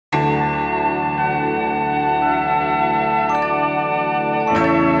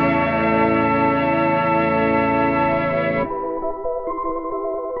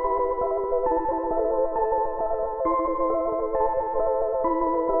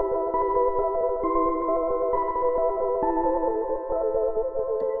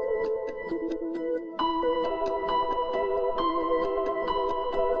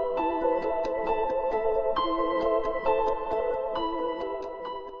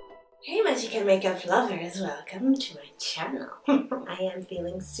Hey magic and makeup lovers, welcome to my channel. I am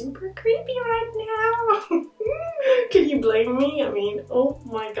feeling super creepy right now. Can you blame me? I mean, oh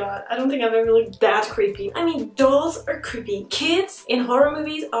my god, I don't think I've ever looked that creepy. I mean, dolls are creepy. Kids in horror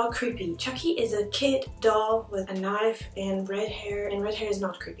movies are creepy. Chucky is a kid doll with a knife and red hair is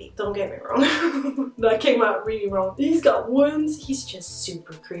not creepy. Don't get me wrong. That came out really wrong. He's got wounds. He's just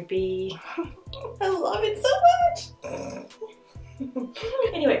super creepy. I love it so much.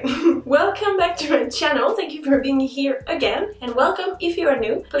 Anyway, welcome back to my channel. Thank you for being here again, and welcome if you are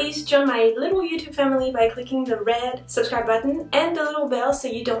new. Please join my little YouTube family by clicking the red subscribe button and the little bell so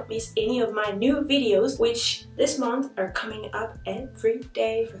you don't miss any of my new videos, which this month are coming up every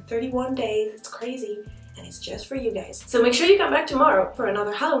day for 31 days. It's crazy. And it's just for you guys. So make sure you come back tomorrow for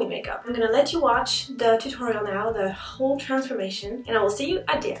another Halloween makeup. I'm gonna let you watch the tutorial now, the whole transformation, and I will see you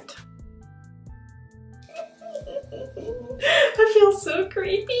at the end. I feel so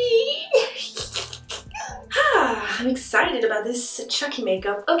creepy. I'm excited about this Chucky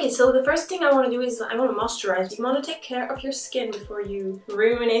makeup. Okay, so the first thing I want to do is I want to moisturize. You want to take care of your skin before you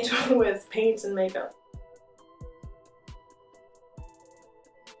ruin it with paints and makeup.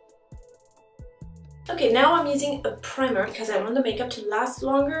 Okay, now I'm using a primer because I want the makeup to last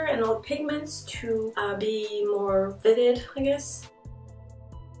longer and all the pigments to be more vivid, I guess.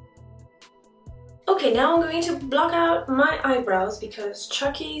 Okay, now I'm going to block out my eyebrows because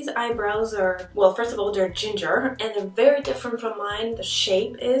Chucky's eyebrows are, well, first of all, they're ginger and they're very different from mine. The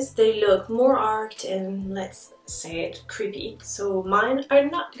shape is, they look more arched and, let's say it, creepy. So mine are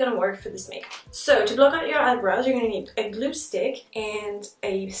not gonna work for this makeup. So to block out your eyebrows, you're gonna need a glue stick and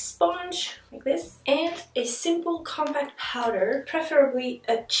a sponge like this and a simple compact powder, preferably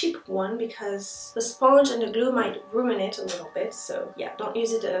a cheap one because the sponge and the glue might ruin it a little bit. So yeah, don't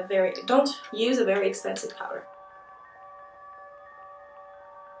use a very expensive powder.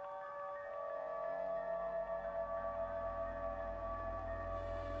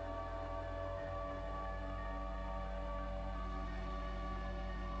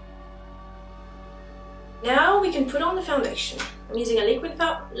 Now we can put on the foundation. I'm using a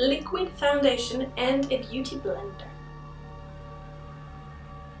liquid foundation and a beauty blender.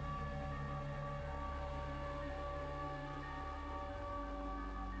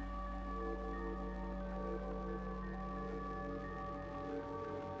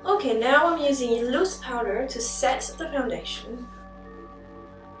 Okay, now I'm using loose powder to set the foundation.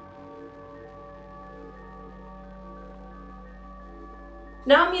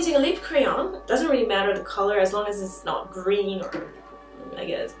 Now I'm using a lip crayon. It doesn't really matter the color as long as it's not green or I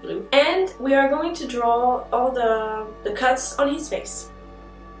guess blue. And we are going to draw all the cuts on his face.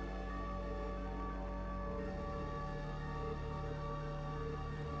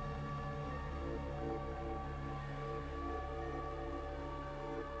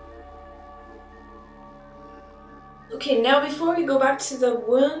 Okay, now before we go back to the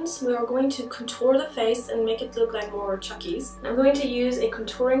wounds, we are going to contour the face and make it look like more Chucky's. I'm going to use a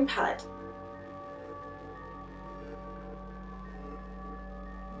contouring palette.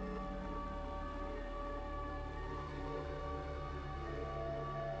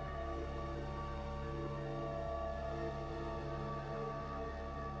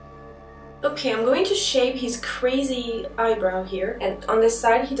 Okay, I'm going to shape his crazy eyebrow here, and on this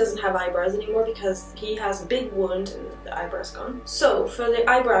side he doesn't have eyebrows anymore because he has a big wound and the eyebrow's gone. So for the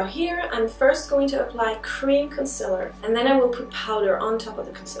eyebrow here, I'm first going to apply cream concealer and then I will put powder on top of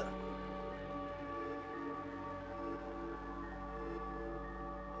the concealer.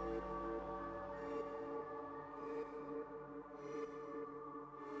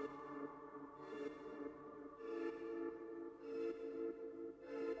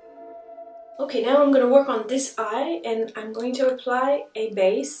 Okay, now I'm going to work on this eye and I'm going to apply a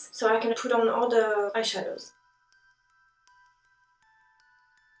base so I can put on all the eyeshadows.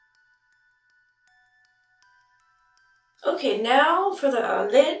 Okay, now for the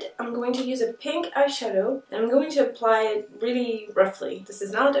lid, I'm going to use a pink eyeshadow and I'm going to apply it really roughly. This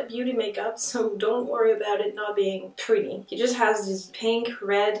is not a beauty makeup, so don't worry about it not being pretty. He just has these pink,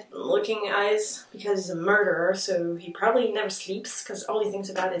 red looking eyes because he's a murderer, so he probably never sleeps because all he thinks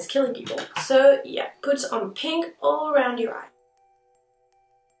about is killing people. So yeah, put on pink all around your eye.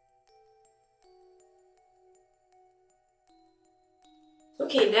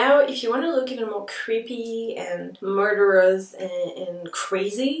 Okay, now if you want to look even more creepy and murderous and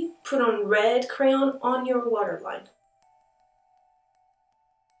crazy, put on red crayon on your waterline.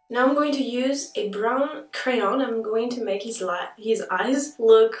 Now I'm going to use a brown crayon. I'm going to make his eyes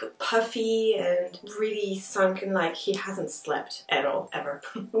look puffy and really sunken, like he hasn't slept at all, ever.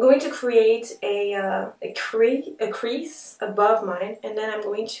 I'm going to create a crease above mine, and then I'm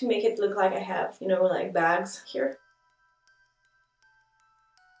going to make it look like I have, you know, like bags here.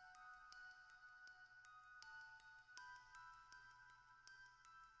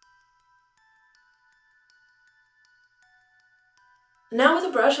 Now with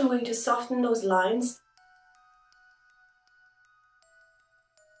a brush I'm going to soften those lines.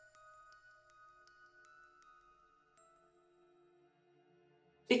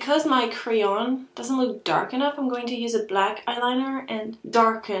 Because my crayon doesn't look dark enough, I'm going to use a black eyeliner and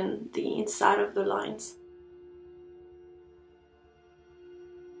darken the inside of the lines.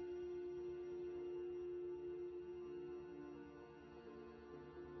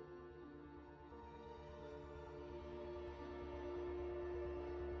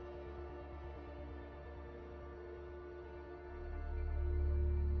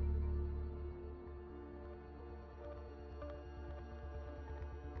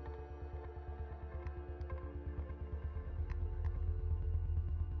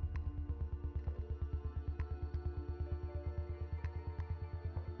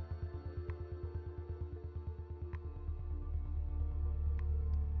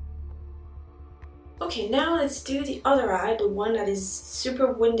 Okay, now let's do the other eye, the one that is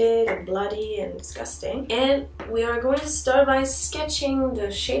super wounded and bloody and disgusting. And we are going to start by sketching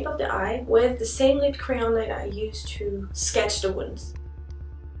the shape of the eye with the same lip crayon that I used to sketch the wounds.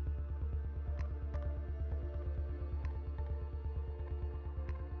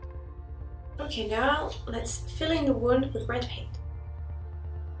 Okay, now let's fill in the wound with red paint.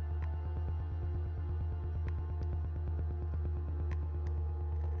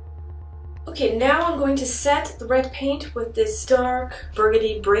 Okay, now I'm going to set the red paint with this dark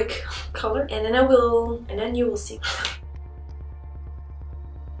burgundy brick color, and then you will see.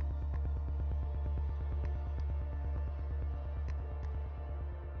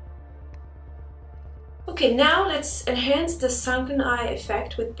 Okay, now let's enhance the sunken eye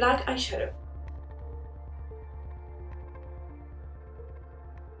effect with black eyeshadow.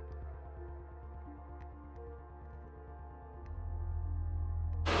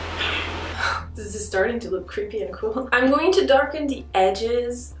 This is starting to look creepy and cool. I'm going to darken the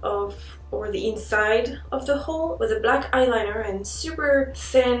edges or the inside of the hole with a black eyeliner and super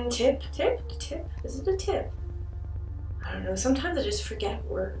thin tip. Tip? The tip? Is it a tip? I don't know, sometimes I just forget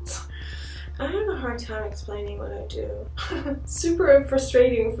words. I have a hard time explaining what I do. Super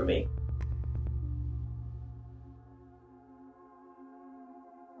frustrating for me.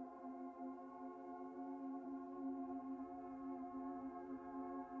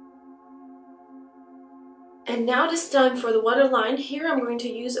 And now this time for the waterline, here I'm going to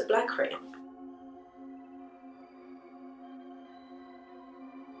use a black crayon.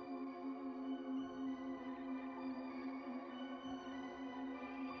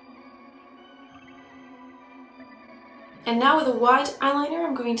 And now with a white eyeliner,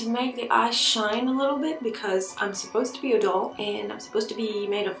 I'm going to make the eye shine a little bit because I'm supposed to be a doll and I'm supposed to be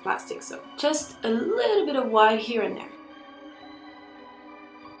made of plastic, so just a little bit of white here and there.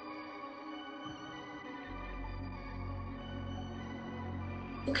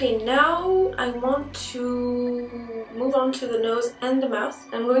 Okay, now I want to move on to the nose and the mouth.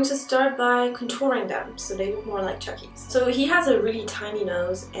 I'm going to start by contouring them so they look more like Chucky's. So he has a really tiny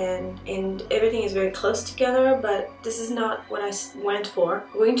nose and everything is very close together, but this is not what I went for.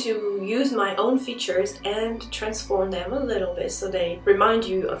 I'm going to use my own features and transform them a little bit so they remind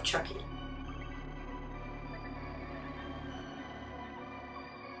you of Chucky.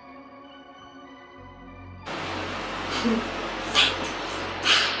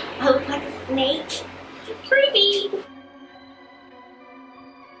 I look like a snake. It's creepy.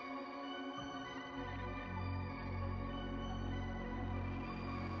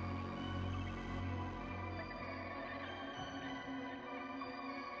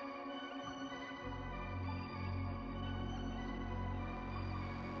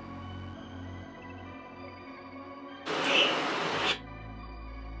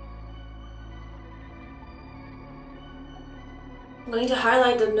 I'm going to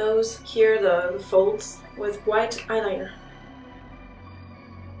highlight the nose here, the folds, with white eyeliner.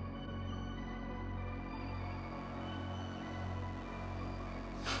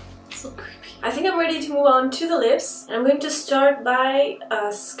 So creepy. I think I'm ready to move on to the lips. I'm going to start by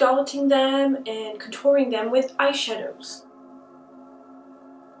sculpting them and contouring them with eyeshadows.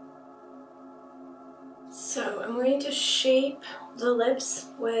 So I'm going to shape the lips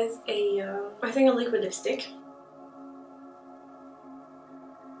with I think a liquid lipstick.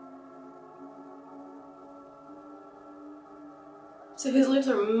 So his lips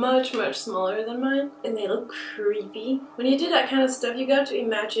are much smaller than mine and they look creepy. When you do that kind of stuff, you got to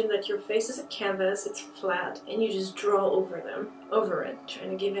imagine that your face is a canvas, it's flat, and you just draw over it, trying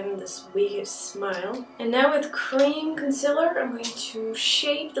to give him this wicked smile. And now with cream concealer, I'm going to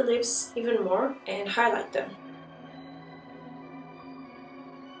shape the lips even more and highlight them.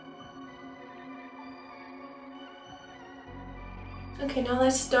 Okay, now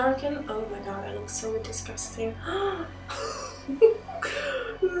let's darken. Oh my god, I look so disgusting.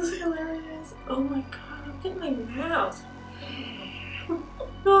 This is hilarious. Oh my god, look at my mouth.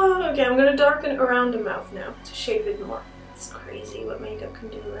 Oh, okay, I'm gonna darken around the mouth now to shape it more. It's crazy what makeup can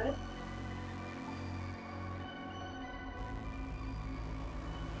do, right?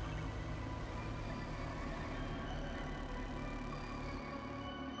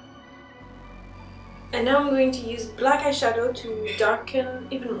 And now I'm going to use black eyeshadow to darken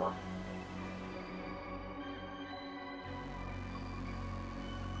even more.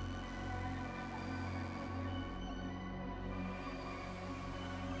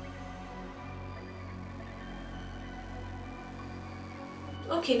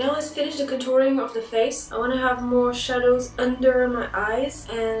 Okay, now let's finish the contouring of the face. I want to have more shadows under my eyes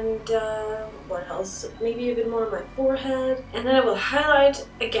and what else? Maybe a bit more on my forehead. And then I will highlight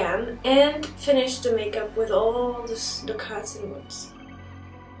again and finish the makeup with all the cuts and wounds.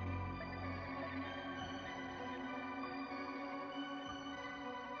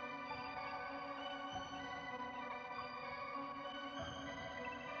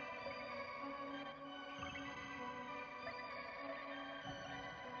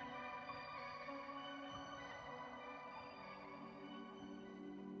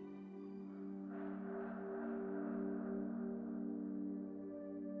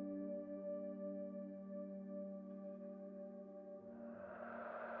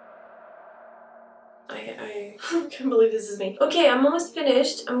 I can't believe this is me. Okay, I'm almost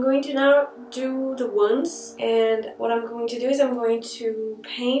finished. I'm going to now do the ones, and what I'm going to do is I'm going to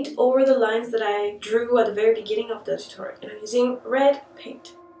paint over the lines that I drew at the very beginning of the tutorial, and I'm using red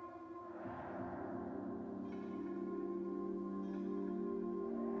paint.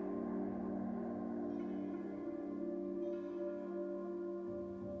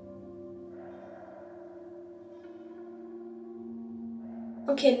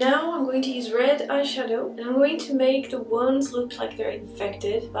 Okay, now I'm going to use red eyeshadow and I'm going to make the ones look like they're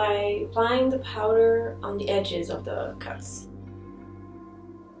infected by applying the powder on the edges of the cuts.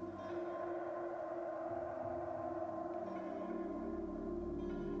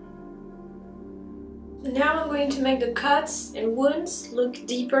 Now I'm going to make the cuts and wounds look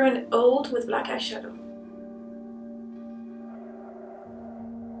deeper and old with black eyeshadow.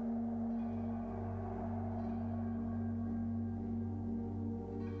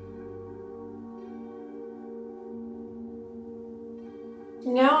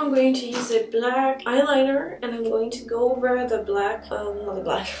 Now I'm going to use a black eyeliner and I'm going to go over the black, I'm going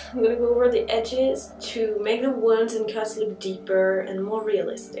to go over the edges to make the wounds and cuts look deeper and more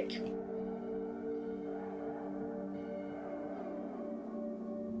realistic.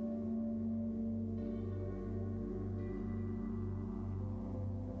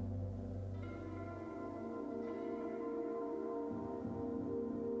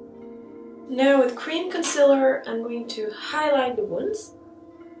 Now with cream concealer, I'm going to highlight the wounds.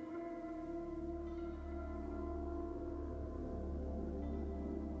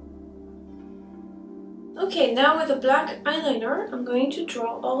 Okay, now with a black eyeliner, I'm going to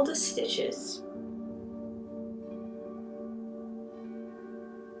draw all the stitches.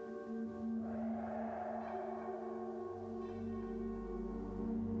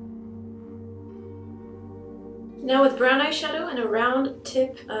 Now with brown eyeshadow and a round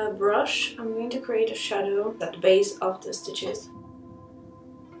tip brush, I'm going to create a shadow at the base of the stitches.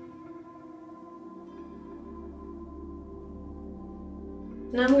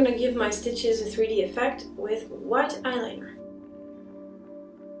 Now I'm going to give my stitches a 3D effect with white eyeliner.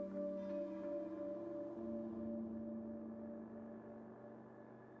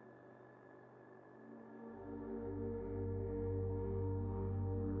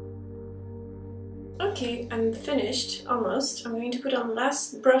 Okay, I'm finished, almost. I'm going to put on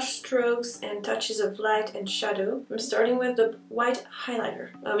last brush strokes and touches of light and shadow. I'm starting with the white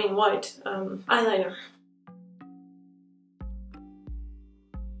eyeliner.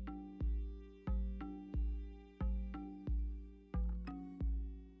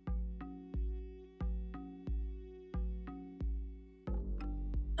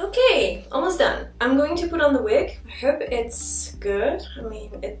 Okay, almost done. I'm going to put on the wig. I hope it's good. I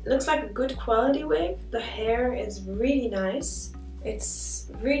mean, it looks like a good quality wig. The hair is really nice. It's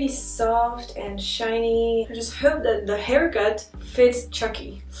really soft and shiny. I just hope that the haircut fits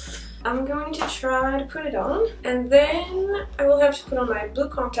Chucky. I'm going to try to put it on, and then I will have to put on my blue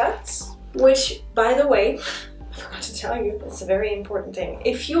contacts, which, by the way, I forgot to tell you, it's a very important thing.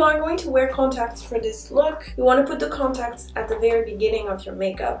 If you are going to wear contacts for this look, you want to put the contacts at the very beginning of your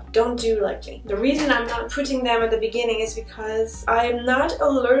makeup. Don't do like me. The reason I'm not putting them at the beginning is because I am not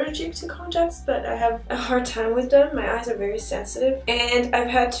allergic to contacts, but I have a hard time with them. My eyes are very sensitive, and I've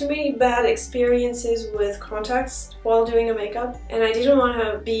had too many bad experiences with contacts while doing a makeup, and I didn't want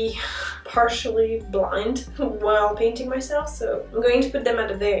to be partially blind while painting myself, so I'm going to put them at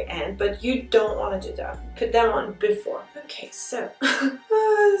the very end, but you don't want to do that. Put them on before. Okay, so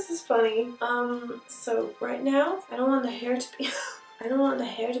this is funny. So right now I don't want the hair to be I don't want the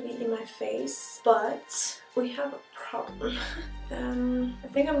hair to be in my face, but we have a problem. I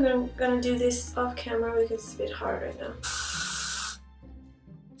think I'm gonna do this off camera because it's a bit hard right now.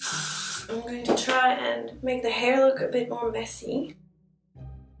 I'm going to try and make the hair look a bit more messy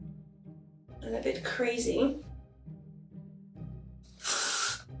and a bit crazy.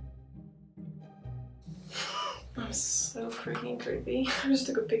 I'm so freaking creepy. I just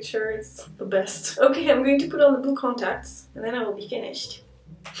took a picture, it's the best. Okay, I'm going to put on the blue contacts and then I will be finished.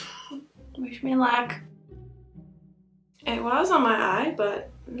 Wish me luck. It was on my eye, but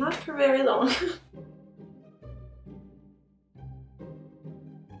not for very long.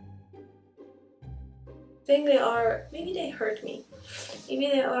 I think they are, maybe they hurt me. Maybe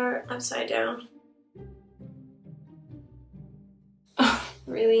they are upside down. Oh,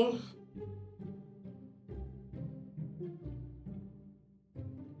 really?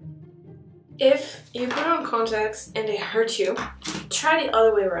 If you put on contacts and they hurt you, try the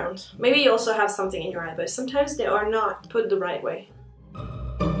other way around. Maybe you also have something in your eye, but sometimes they are not put the right way.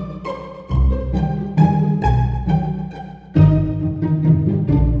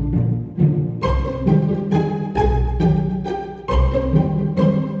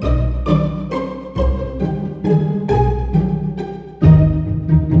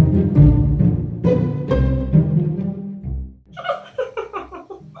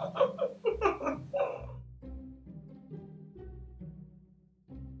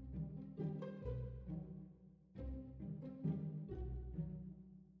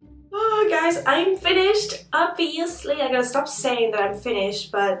 Guys, I'm finished. Obviously, I gotta stop saying that I'm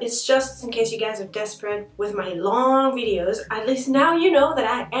finished, but it's just in case you guys are desperate with my long videos. At least now you know that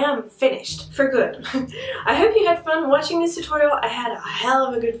I am finished for good. I hope you had fun watching this tutorial. I had a hell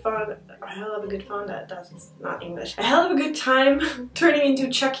of a good fun. That's not English. A hell of a good time turning into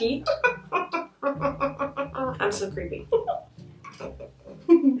Chucky. I'm so creepy.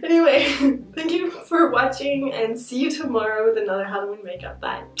 Anyway, thank you for watching and see you tomorrow with another Halloween makeup.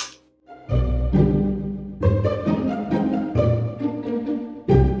 Bye.